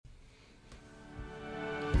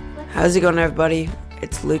How's it going, everybody?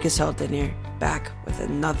 It's Lucas Hultzy here, back with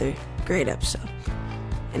another great episode.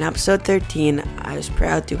 In episode 13, I was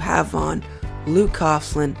proud to have on Luke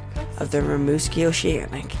Coughlin of the Rimouski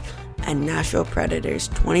Oceanic and Nashville Predators'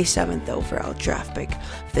 27th overall draft pick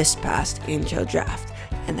this past NHL draft,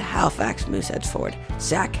 and the Halifax Mooseheads forward,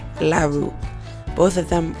 Zachary. Both of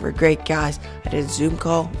them were great guys. I did a Zoom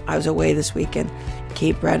call. I was away this weekend in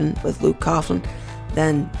Cape Breton with Luke Coughlin.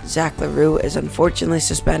 Then Zach LaRue is unfortunately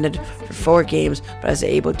suspended for 4 games, but I was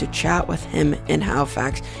able to chat with him in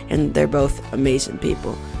Halifax, and they're both amazing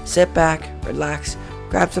people. Sit back, relax,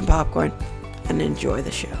 grab some popcorn, and enjoy the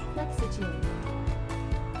show.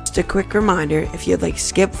 Just a quick reminder, if you'd like to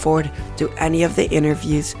skip forward to any of the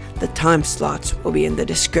interviews, the time slots will be in the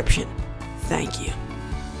description. Thank you.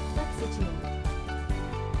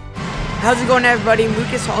 How's it going, everybody?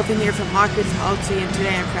 Lucas Hultzy here from Hockey's Hultzy, and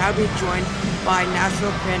today I'm proudly joined by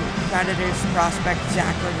Nashville Predators prospect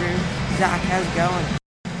Zach LaRue. Zach, how's it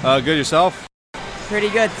going? Good, yourself?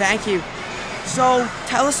 Pretty good, thank you. So,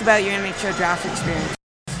 tell us about your NHL draft experience.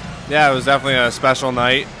 Yeah, it was definitely a special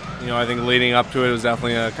night. I think leading up to it was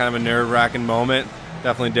definitely a kind of a nerve-wracking moment.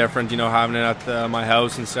 Definitely different, having it at my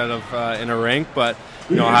house instead of in a rink. But,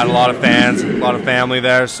 I had a lot of fans, a lot of family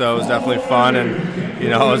there, so it was definitely fun. And,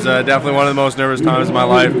 it was definitely one of the most nervous times of my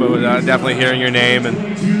life. But definitely hearing your name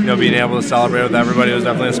and, being able to celebrate with everybody was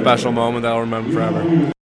definitely a special moment that I'll remember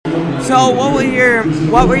forever. So what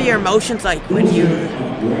were your emotions like when you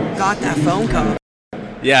got that phone call?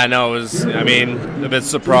 Yeah, no, it was, a bit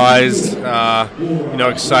surprised,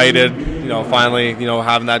 excited, finally,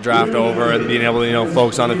 having that draft over and being able to,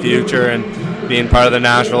 focus on the future and being part of the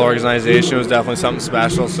Nashville organization was definitely something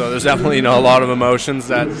special. So there's definitely, a lot of emotions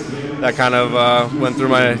that kind of went through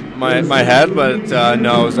my head, but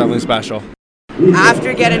no, it was definitely special.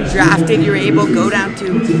 After getting drafted, you were able to go down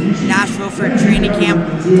to Nashville for a training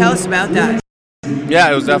camp. Tell us about that.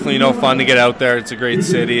 Yeah, it was definitely, fun to get out there. It's a great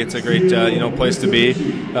city. It's a great, place to be.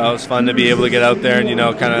 It was fun to be able to get out there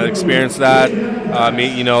and, kind of experience that,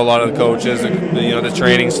 meet, a lot of the coaches, the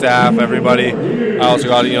training staff, everybody. I also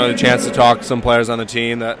got, the chance to talk to some players on the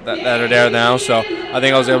team that are there now. So I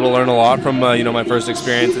think I was able to learn a lot from, my first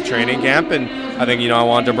experience at training camp. And I think, I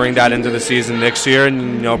wanted to bring that into the season next year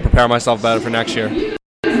and, prepare myself better for next year.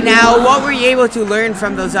 Now, what were you able to learn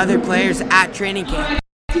from those other players at training camp?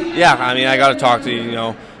 Yeah, I got to talk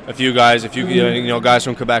to, a few guys, guys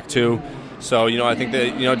from Quebec too. So, I think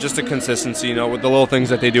that, just the consistency, with the little things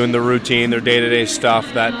that they do in the routine, their day-to-day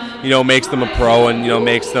stuff that, makes them a pro and,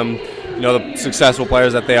 makes them, the successful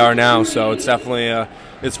players that they are now. So it's definitely,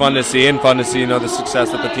 it's fun to see the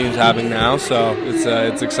success that the team's having now. So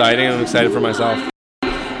it's exciting, and I'm excited for myself.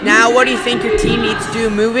 Now, what do you think your team needs to do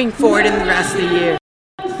moving forward in the rest of the year?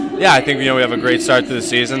 Yeah, I think, we have a great start to the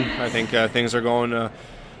season. I think things are going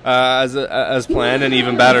as planned and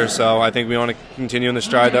even better. So I think we want to continue in the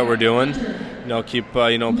stride that we're doing. Keep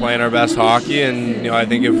playing our best hockey, and I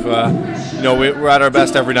think if we're at our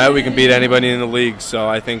best every night, we can beat anybody in the league. So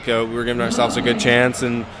I think we're giving ourselves a good chance,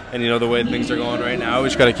 and the way things are going right now, we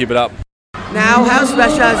just got to keep it up. Now, how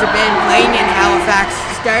special has it been playing in Halifax,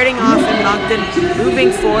 starting off in Moncton,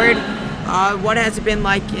 moving forward? What has it been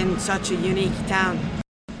like in such a unique town?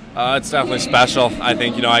 It's definitely special. I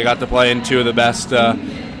think I got to play in 2 of the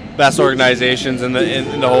best organizations in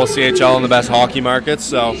the whole CHL and the best hockey markets.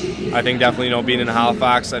 So I think definitely being in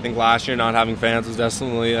Halifax, I think last year not having fans was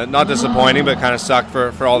definitely not disappointing, but kind of sucked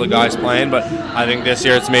for all the guys playing. But I think this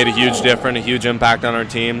year it's made a huge difference, a huge impact on our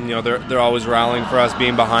team. They're always rallying for us,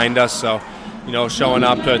 being behind us. So showing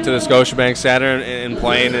up to the Scotiabank Centre and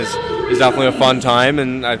playing is definitely a fun time,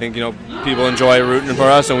 and I think people enjoy rooting for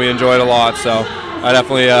us, and we enjoy it a lot. So I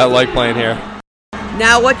definitely like playing here.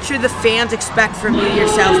 Now, what should the fans expect from you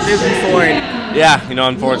yourself moving forward? Yeah,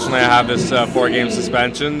 unfortunately I have this 4-game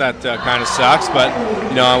suspension that kind of sucks, but,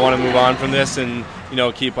 I want to move on from this and,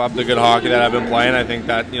 keep up the good hockey that I've been playing. I think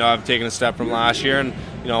that, I've taken a step from last year, and,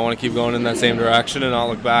 I want to keep going in that same direction and not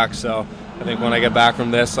look back. So I think when I get back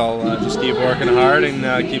from this, I'll just keep working hard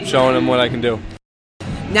and keep showing them what I can do.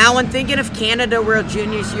 Now, when thinking of Canada World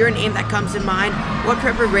Juniors, your name that comes to mind, what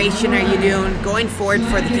preparation are you doing going forward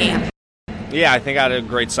for the camp? Yeah, I think I had a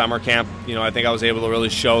great summer camp. I think I was able to really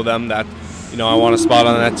show them that, I want a spot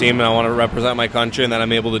on that team and I want to represent my country and that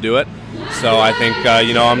I'm able to do it. So I think,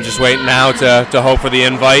 I'm just waiting now to hope for the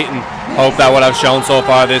invite and hope that what I've shown so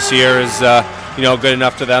far this year is, good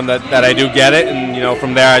enough to them that I do get it. And,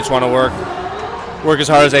 from there I just want to work as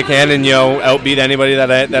hard as I can and, outbeat anybody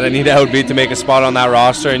that I need to outbeat to make a spot on that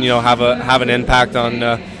roster and, have an impact on,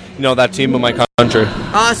 that team of my country.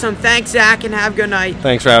 Awesome. Thanks, Zach, and have a good night.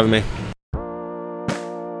 Thanks for having me.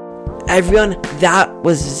 everyone, that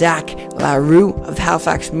was Zach LaRue of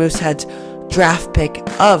Halifax Mooseheads, draft pick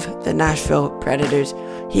of the Nashville Predators.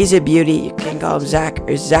 He's a beauty. You can call him Zach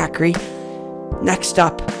or Zachary. Next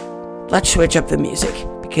up, let's switch up the music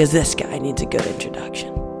because this guy needs a good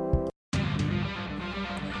introduction.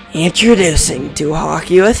 Introducing to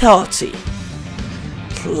Hockey with Hultzy.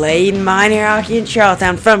 Played minor hockey in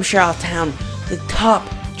Charlottetown, from Charlottetown, the top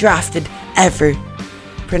drafted ever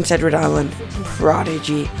Prince Edward Island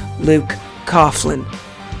prodigy, Luke Coughlin.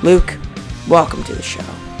 Luke, welcome to the show.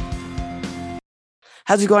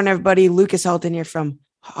 How's it going, everybody? Lucas Halton here from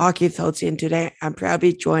Hockey with Hultzy, and today I'm proud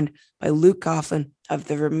to be joined by Luke Coughlin of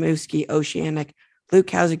the Rimouski Oceanic.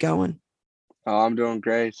 Luke, how's it going? Oh, I'm doing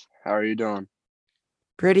great. How are you doing?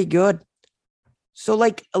 Pretty good. So,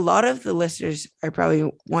 like a lot of the listeners are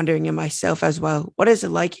probably wondering, and myself as well, what is it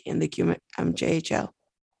like in the QMJHL?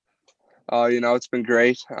 Oh, it's been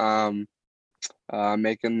great.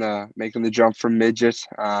 Making the jump from midget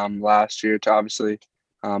last year to obviously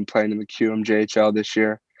playing in the QMJHL this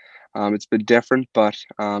year. It's been different, but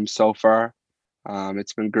so far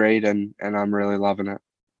it's been great, and I'm really loving it.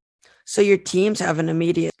 So your teams have an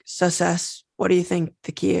immediate success. What do you think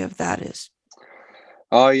the key of that is?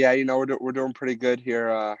 Oh yeah, we're doing pretty good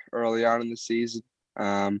here early on in the season.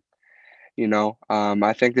 I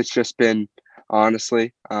think it's just been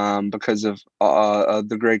honestly because of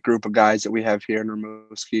the great group of guys that we have here in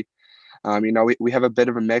Rimouski. We have a bit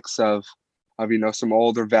of a mix of some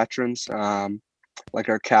older veterans, like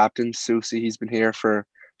our captain Susie. He's been here for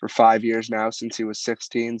 5 years now, since he was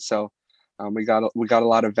 16. So we got a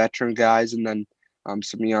lot of veteran guys, and then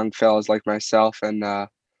some young fellas like myself and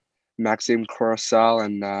Maxime Coruscant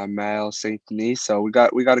and Maël Saint Denis. So we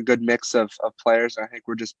got a good mix of players. I think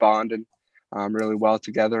we're just bonding really well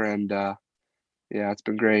together, and yeah, it's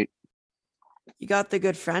been great. You got the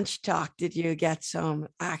good French talk. Did you get some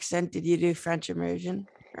accent? Did you do French immersion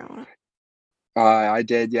growing up? I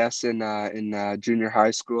did, yes. In junior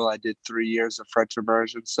high school, I did 3 years of French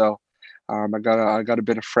immersion. So I got a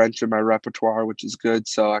bit of French in my repertoire, which is good.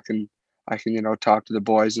 So I can talk to the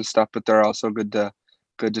boys and stuff, but they're also good to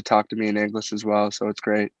talk to me in English as well. So it's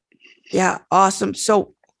great. Yeah, awesome.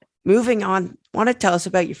 So moving on, want to tell us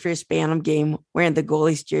about your first Bantam game wearing the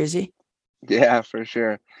goalie's jersey? Yeah, for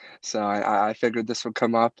sure. So I figured this would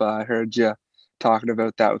come up. I heard you talking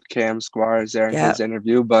about that with Cam Squires there in his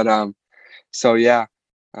interview. But so yeah,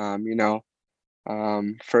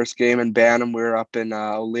 first game in Bantam, we were up in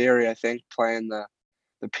O'Leary, I think, playing the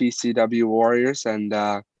PCW Warriors, and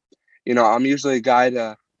I'm usually a guy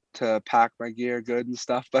to pack my gear good and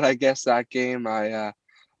stuff, but I guess that game I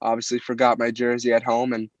obviously forgot my jersey at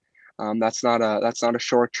home, and that's not a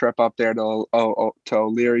short trip up there to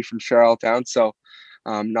O'Leary from Charlottetown, so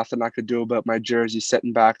nothing I could do about my jersey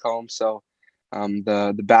sitting back home. So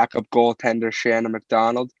the backup goaltender Shannon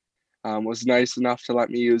McDonald was nice enough to let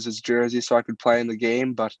me use his jersey so I could play in the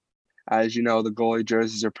game, but as you know, the goalie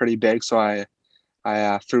jerseys are pretty big, so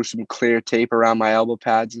I threw some clear tape around my elbow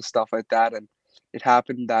pads and stuff like that, and it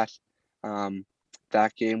happened that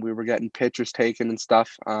that game we were getting pictures taken and stuff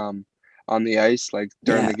on the ice, like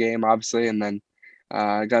during the game, obviously, and then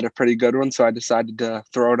I got a pretty good one, so I decided to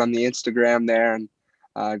throw it on the Instagram there, and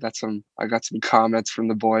I got some comments from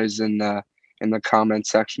the boys in the comment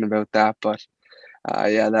section about that, but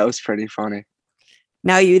yeah, that was pretty funny.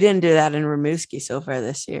 Now, you didn't do that in Rimouski so far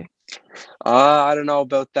this year. I don't know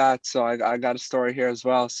about that. So I got a story here as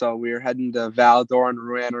well. So we were heading to Val-d'Or and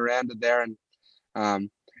Rouyn-Noranda there, and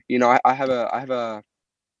I have a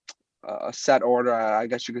set order, I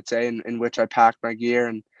guess you could say, in which I pack my gear,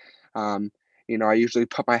 and I usually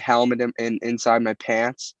put my helmet in inside my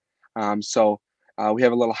pants. So we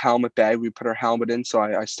have a little helmet bag. We put our helmet in. So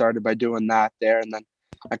I started by doing that there, and then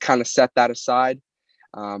I kind of set that aside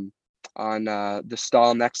on the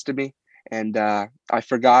stall next to me, and I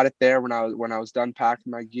forgot it there when I was done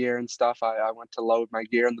packing my gear and stuff. I went to load my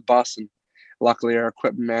gear in the bus, and luckily our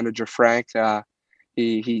equipment manager Frank,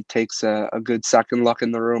 he takes a good second look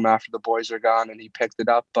in the room after the boys are gone, and he picked it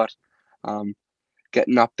up. But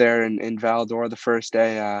getting up there in Val-d'Or the first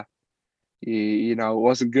day, it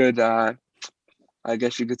wasn't good. I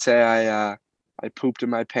guess you could say I pooped in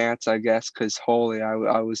my pants, I guess, because holy,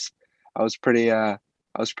 I was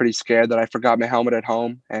pretty scared that I forgot my helmet at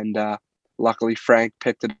home, and luckily Frank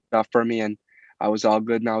picked it up for me, and I was all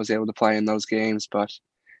good, and I was able to play in those games. But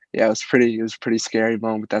yeah, it was a pretty scary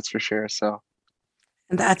moment, that's for sure. So,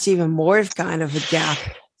 and that's even more of kind of a gap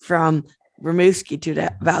from Rimouski to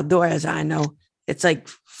Val-d'Or, as I know. It's like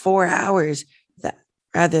 4 hours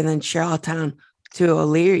rather than Charlottetown to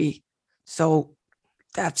O'Leary. So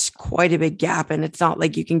that's quite a big gap, and it's not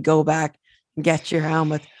like you can go back and get your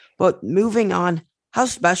helmet. But moving on, how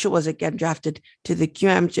special was it getting drafted to the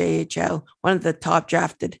QMJHL, one of the top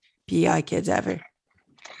drafted PEI kids ever?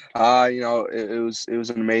 It was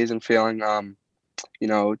an amazing feeling.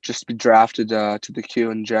 Just to be drafted to the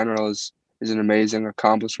Q in general is an amazing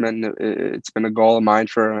accomplishment, and it's been a goal of mine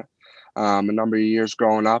for a number of years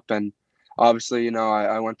growing up. And obviously,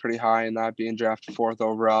 I went pretty high in that, being drafted fourth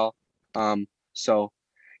overall. So,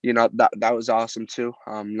 that was awesome too.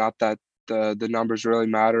 Not that the numbers really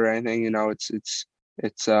matter or anything. It's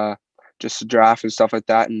just a draft and stuff like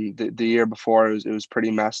that. And the year before, it was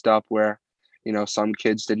pretty messed up where, some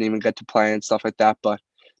kids didn't even get to play and stuff like that. But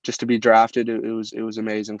just to be drafted, it was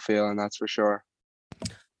amazing feeling, that's for sure.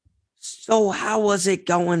 So, how was it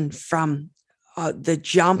going from the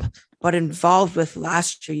jump, but involved with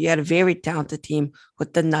last year? You had a very talented team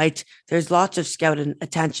with the Knights. There's lots of scouting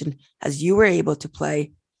attention as you were able to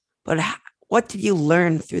play. But what did you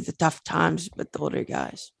learn through the tough times with the older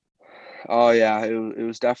guys? Oh yeah, it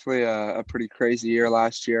was definitely a pretty crazy year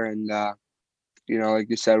last year, and like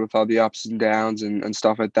you said, with all the ups and downs and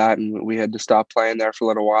stuff like that, and we had to stop playing there for a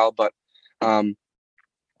little while. But um,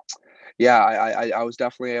 yeah, I was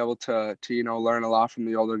definitely able to learn a lot from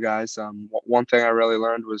the older guys. One thing I really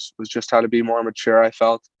learned was just how to be more mature. I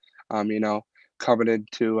felt, coming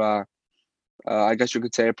into I guess you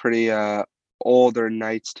could say a pretty older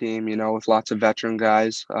Knights team, with lots of veteran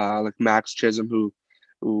guys like Max Chisholm, who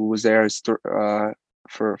was there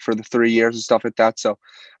for the 3 years and stuff like that. So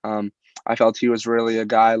I felt he was really a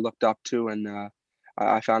guy I looked up to, and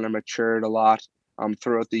I found him matured a lot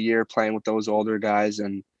throughout the year playing with those older guys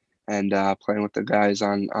and playing with the guys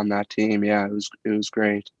on that team. Yeah, it was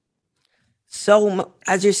great. So,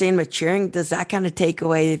 as you're saying, maturing, does that kind of take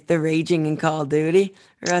away the raging in Call of Duty,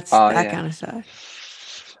 or that's Oh that yeah. kind of side?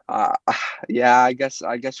 Uh, yeah, I guess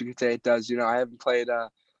you could say it does. I haven't played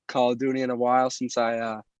Call of Duty in a while since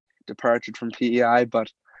I departed from PEI,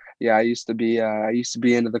 but yeah, I used to be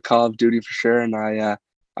into the Call of Duty for sure, and I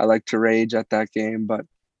like to rage at that game. But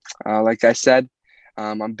like I said,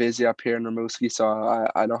 I'm busy up here in Rimouski, so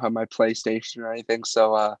I don't have my PlayStation or anything.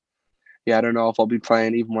 So yeah, I don't know if I'll be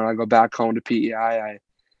playing even when I go back home to PEI.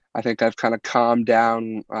 I think I've kind of calmed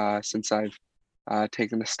down since I've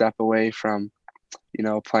taken a step away from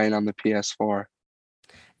playing on the PS4.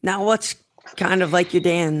 Now, what's kind of like your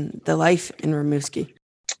day in the life in Rimouski?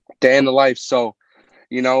 Day in the life. So,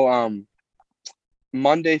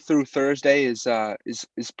 Monday through Thursday is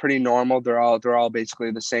pretty normal. They're all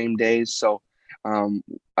basically the same days. So,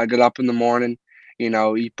 I get up in the morning,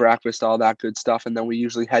 eat breakfast, all that good stuff, and then we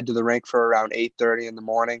usually head to the rink for around 8:30 in the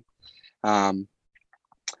morning. Um,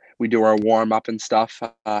 we do our warm up and stuff.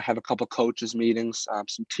 Have a couple coaches meetings,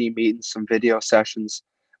 some team meetings, some video sessions,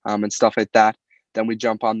 and stuff like that. Then we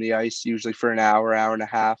jump on the ice usually for an hour, hour and a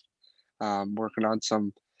half, working on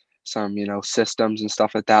some systems and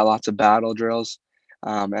stuff like that. Lots of battle drills,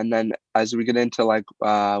 and then as we get into like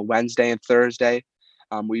Wednesday and Thursday,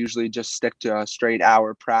 we usually just stick to a straight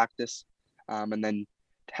hour practice, and then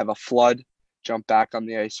have a flood, jump back on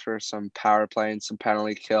the ice for some power play and some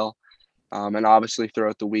penalty kill, and obviously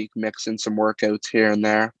throughout the week mix in some workouts here and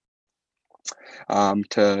there,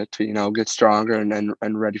 to get stronger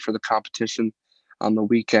and ready for the competition on the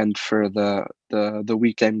weekend for the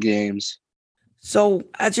weekend games. So,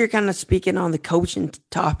 as you're kind of speaking on the coaching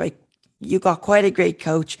topic, you got quite a great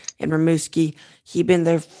coach in Rimouski. He been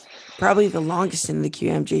there probably the longest in the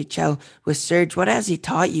QMJHL with Serge. What has he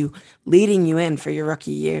taught you, leading you in for your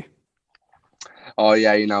rookie year? Oh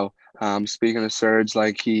yeah, speaking of Serge,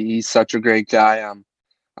 like he's such a great guy.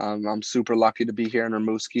 I'm super lucky to be here in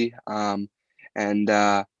Rimouski, and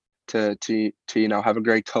to have a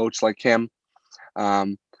great coach like him.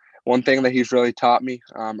 Um, One thing that he's really taught me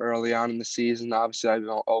early on in the season, obviously I've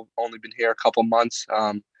only been here a couple months,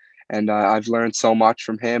 and I've learned so much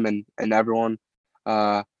from him and everyone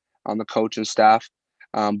uh, on the coaching staff.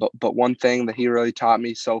 But one thing that he really taught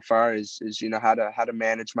me so far is how to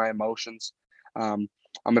manage my emotions. Um,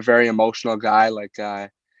 I'm a very emotional guy. Like I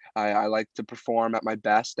like to perform at my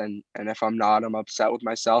best, and if I'm not, I'm upset with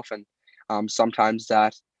myself, and sometimes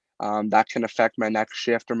that can affect my next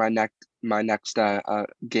shift or my next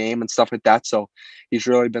game and stuff like that. So he's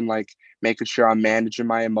really been like making sure I'm managing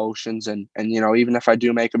my emotions, and even if I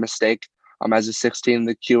do make a mistake, as a 16 in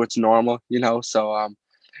the queue, it's normal, So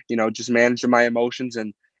just managing my emotions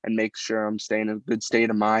and make sure I'm staying in a good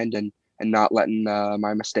state of mind and not letting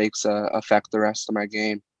my mistakes affect the rest of my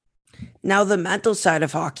game. Now, the mental side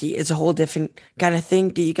of hockey is a whole different kind of thing.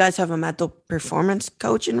 Do you guys have a mental performance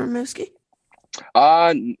coach in Rimouski?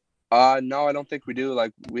 Uh, no, I don't think we do.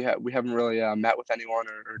 Like we haven't really met with anyone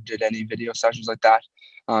or did any video sessions like that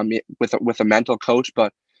with a mental coach.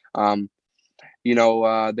 But There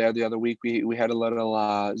the other week we had a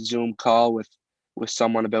little Zoom call with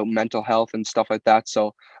someone about mental health and stuff like that.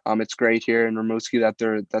 So it's great here in Rimouski that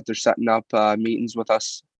they're setting up meetings with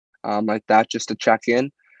us like that just to check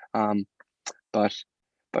in. Um, but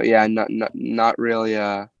yeah, not really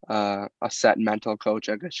a set mental coach,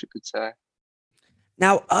 I guess you could say.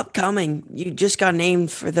 Now, upcoming, you just got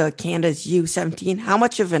named for the Canada's U17. How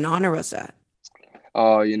much of an honor was that?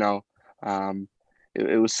 Oh, um,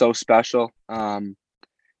 it was so special. Seeing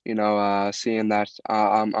that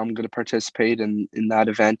I'm going to participate in that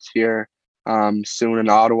event here soon in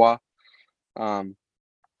Ottawa. Um,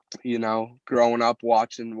 Growing up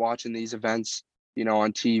watching these events,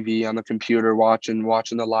 on TV, on the computer, watching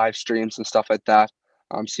the live streams and stuff like that.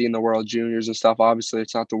 Seeing the World Juniors and stuff. Obviously,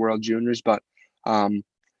 it's not the World Juniors, but um,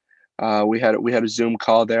 we had a Zoom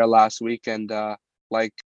call there last week, and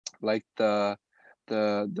like like the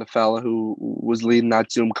fella who was leading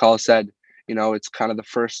that Zoom call said, it's kind of the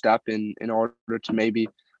first step in order to maybe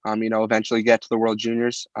eventually get to the World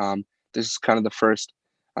Juniors. This is kind of the first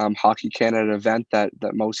Hockey Canada event that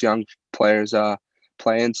most young players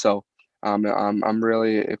play in. So I'm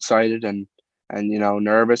really excited and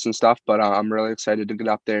nervous and stuff, but I'm really excited to get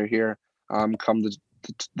up there here come the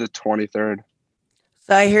 23rd.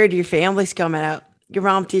 So I heard your family's coming out. Your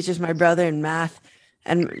mom teaches my brother in math,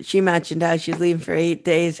 and she mentioned how she's leaving for 8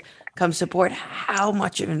 days. Come support. How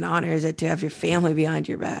much of an honor is it to have your family behind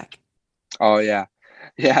your back? Oh yeah,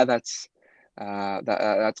 yeah. That's going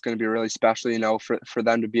to be really special. For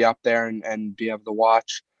them to be up there and be able to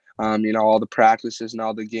watch. All the practices and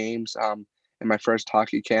all the games. In my first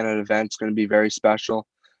Hockey Canada event, it's going to be very special.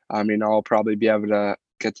 I'll probably be able to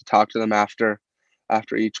get to talk to them after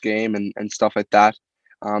each game and stuff like that.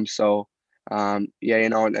 Yeah,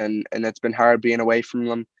 and it's been hard being away from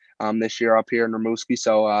them this year up here in Rimouski.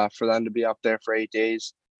 So for them to be up there for 8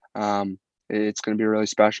 days, it's going to be really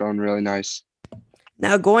special and really nice.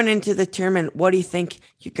 Now, going into the tournament, what do you think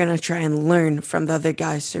you're going to try and learn from the other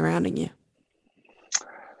guys surrounding you?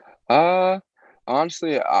 Uh,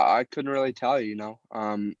 Honestly, I couldn't really tell you.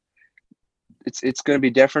 It's going to be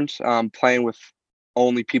different playing with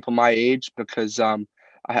only people my age because I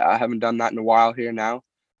haven't done that in a while here now.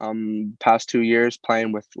 Past 2 years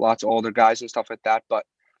playing with lots of older guys and stuff like that. But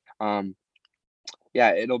um,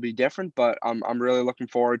 yeah, it'll be different. But I'm really looking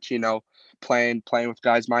forward to playing with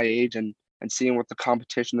guys my age and seeing what the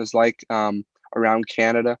competition is like around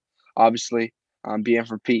Canada. Obviously, being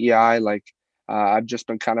from PEI, like I've just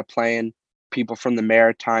been kind of playing people from the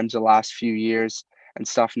Maritimes the last few years and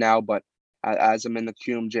stuff now. But as I'm in the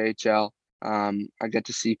QMJHL, I get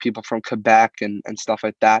to see people from Quebec and stuff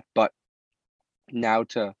like that. But now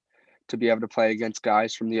to be able to play against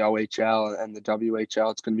guys from the OHL and the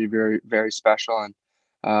WHL, it's going to be very, very special.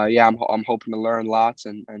 And yeah, I'm hoping to learn lots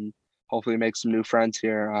and hopefully make some new friends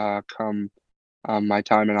here come my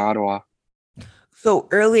time in Ottawa. So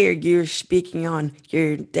earlier you were speaking on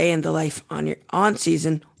your day in the life on your on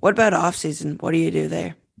season. What about off season? What do you do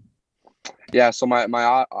there? Yeah, so my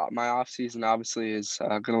off season obviously is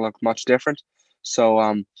going to look much different. So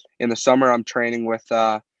in the summer, I'm training with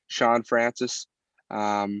Sean Francis.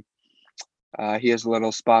 Um, he has a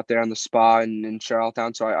little spot there in the spa in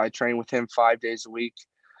Charlottetown. So I train with him 5 days a week.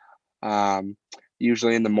 Um,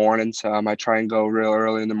 Usually in the mornings. I try and go real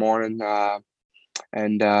early in the morning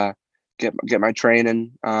and get my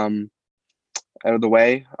training out of the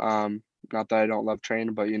way. Not that I don't love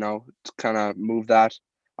training, but to kind of move that.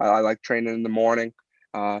 I like training in the morning.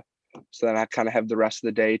 So then I kind of have the rest of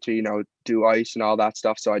the day to do ice and all that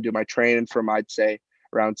stuff. So I do my training from I'd say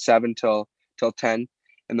around 7 till 10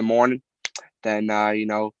 in the morning. Then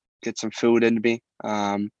get some food into me.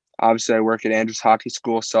 Obviously I work at Andrews Hockey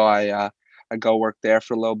School, so I go work there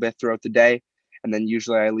for a little bit throughout the day, and then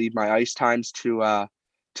usually I leave my ice times to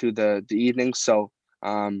the evening. So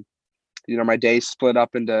my day's split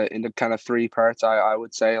up into kind of three parts. I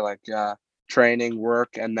would say like training,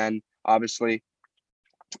 work, and then obviously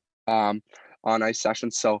um, on ice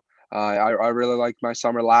sessions. So I really liked my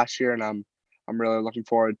summer last year, and I'm really looking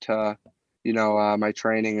forward to my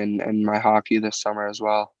training and my hockey this summer as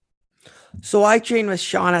well. So I trained with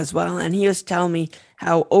Sean as well, and he was telling me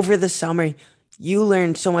how over the summer you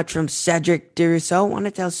learned so much from Cedric Durousseau. Want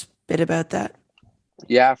to tell us a bit about that?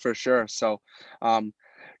 Yeah, for sure. So,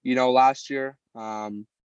 last year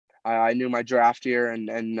I knew my draft year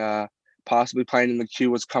and possibly playing in the Q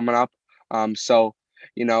was coming up. So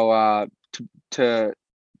you know to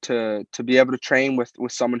to to be able to train with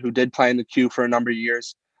someone who did play in the Q for a number of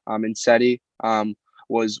years in SETI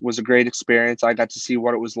was a great experience. I got to see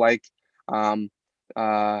what it was like um,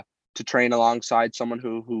 uh, to train alongside someone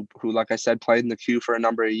who like I said played in the queue for a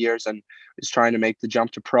number of years and is trying to make the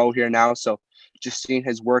jump to pro here now. So just seeing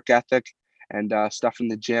his work ethic and stuff in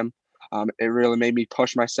the gym, it really made me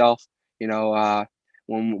push myself.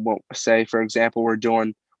 When say for example we're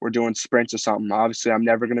doing sprints or something. Obviously, I'm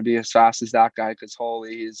never going to be as fast as that guy because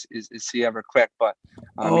holy is he ever quick. But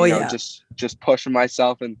Oh yeah. just pushing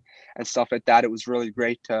myself and stuff like that. It was really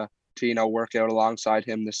great to work out alongside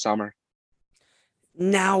him this summer.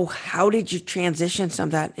 Now, how did you transition some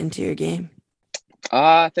of that into your game?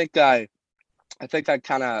 I think I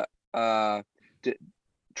kind of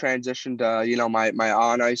transitioned my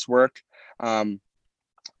on ice work and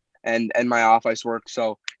my off ice work.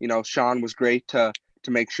 So Sean was great to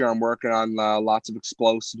make sure I'm working on lots of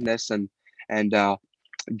explosiveness and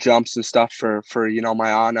jumps and stuff for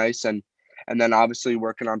my on ice and then obviously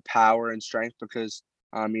working on power and strength because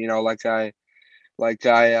like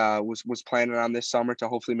I was planning on this summer to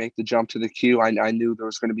hopefully make the jump to the queue. I knew there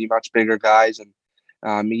was going to be much bigger guys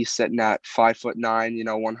and me sitting at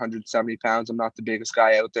 5'9", 170 pounds. I'm not the biggest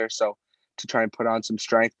guy out there, so to try and put on some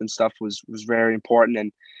strength and stuff was very important.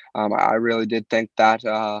 And I really did think that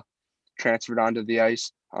transferred onto the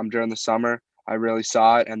ice during the summer. I really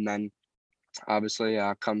saw it, and then obviously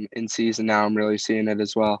come in season now, I'm really seeing it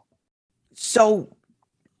as well. So,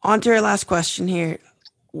 on to our last question here.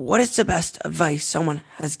 What is the best advice someone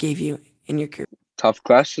has gave you in your career? Tough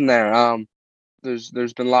question there. There's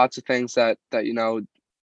been lots of things that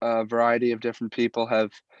a variety of different people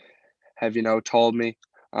have told me.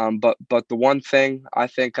 But the one thing I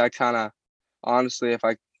think I kind of honestly, if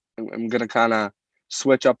I'm gonna kind of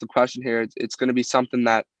switch up the question here, it's gonna be something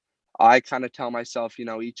that I kind of tell myself,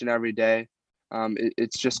 each and every day.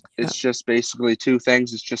 It's just basically two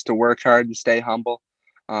things. It's just to work hard and stay humble.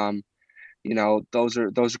 Those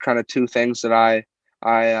are kind of two things that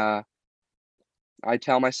I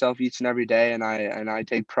tell myself each and every day, and I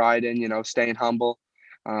take pride in, staying humble,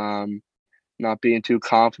 not being too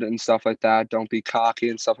confident and stuff like that. Don't be cocky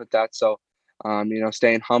and stuff like that. So,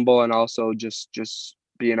 staying humble and also just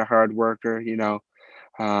being a hard worker.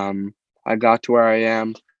 I got to where I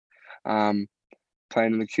am,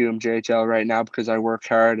 playing in the QMJHL right now because I work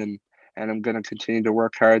hard and I'm gonna continue to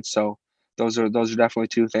work hard. So those are definitely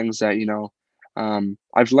two things that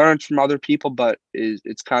I've learned from other people, but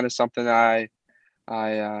it's kind of something that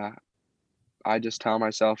I just tell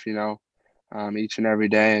myself, each and every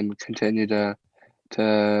day and continue to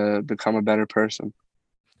become a better person.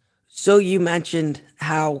 So you mentioned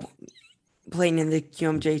how playing in the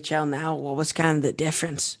QMJHL now, what was kind of the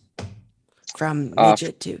difference from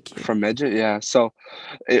midget to Q? From midget, yeah. So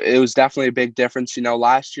it was definitely a big difference.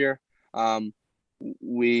 Last year,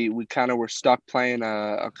 we kind of were stuck playing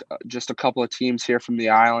just a couple of teams here from the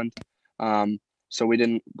island. So we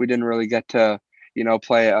didn't really get to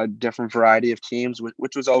play a different variety of teams,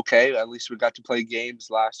 which was okay. At least we got to play games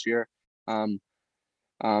last year.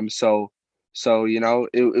 So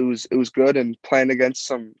it was good, and playing against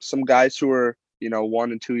some guys who were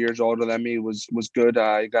 1 and 2 years older than me was good.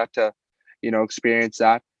 I got to experience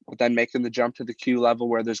that, but then making the jump to the Q level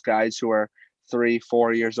where there's guys who are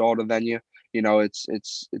 3-4 years older than you,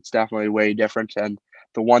 it's definitely way different. And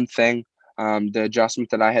the one thing, the adjustment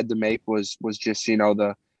that I had to make was just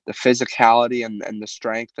the physicality and the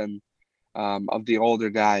strength and of the older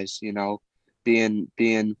guys.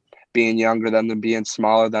 Being younger than them, being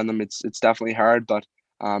smaller than them, it's definitely hard. But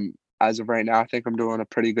as of right now, I think I'm doing a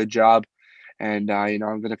pretty good job, and I'm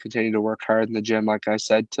going to continue to work hard in the gym, like I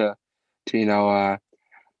said, to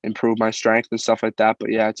improve my strength and stuff like that.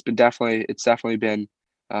 But yeah, it's definitely been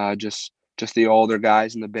just the older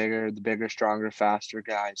guys and the bigger, stronger, faster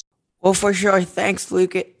guys. Well, for sure. Thanks,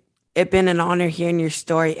 Luke. It's been an honor hearing your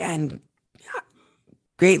story, and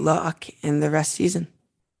great luck in the rest of the season.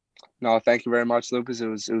 No, thank you very much, Lucas. It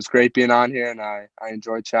was great being on here, and I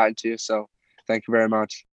enjoyed chatting to you. So thank you very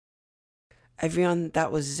much. Everyone,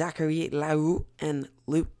 that was Zachary Lau and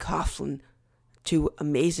Luke Coughlin, two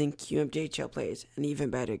amazing QMJHL players and even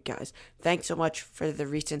better guys. Thanks so much for the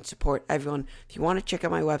recent support, everyone. If you want to check out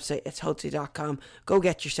my website, it's Hultzy.com. Go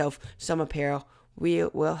get yourself some apparel. We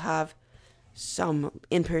will have some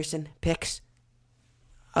in-person pics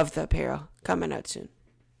of the apparel coming out soon.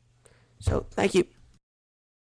 So, thank you.